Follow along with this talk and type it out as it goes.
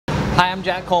Hi, I'm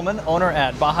Jack Coleman, owner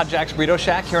at Baja Jacks Burrito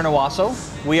Shack here in Owasso.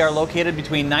 We are located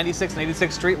between 96th and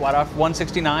 86th Street, right off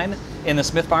 169 in the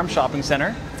Smith Farm Shopping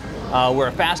Center. We're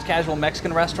a fast casual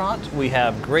Mexican restaurant. We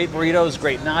have great burritos,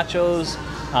 great nachos,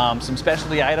 some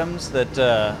specialty items that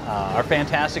are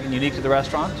fantastic and unique to the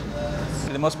restaurant.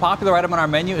 The most popular item on our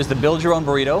menu is the Build Your Own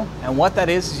Burrito, and what that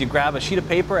is you grab a sheet of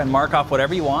paper and mark off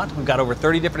whatever you want. We've got over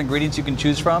 30 different ingredients you can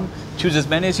choose from. Choose as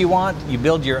many as you want. You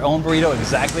build your own burrito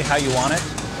exactly how you want it.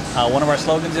 One of our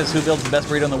slogans is, who builds the best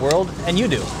burrito in the world? And you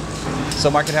do.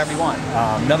 So mark it however you want.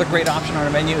 Another great option on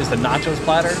our menu is the nachos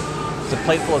platter. It's a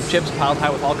plate full of chips piled high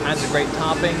with all kinds of great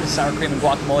toppings, sour cream and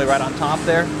guacamole right on top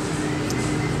there.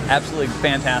 Absolutely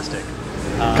fantastic.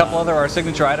 A couple other our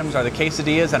signature items are the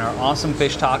quesadillas and our awesome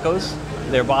fish tacos.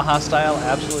 They're Baja style,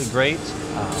 absolutely great.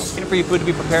 Waiting for your food to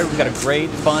be prepared. We've got a great,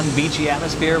 fun, beachy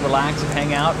atmosphere. Relax and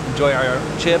hang out. Enjoy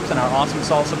our chips and our awesome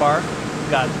salsa bar.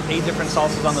 We've got 8 different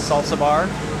salsas on the salsa bar.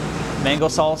 Mango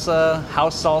salsa,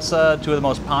 house salsa, 2 of the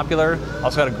most popular.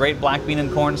 Also got a great black bean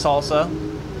and corn salsa.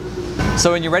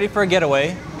 So when you're ready for a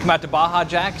getaway, come out to Baja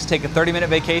Jacks, take a 30-minute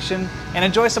vacation, and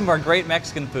enjoy some of our great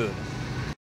Mexican food.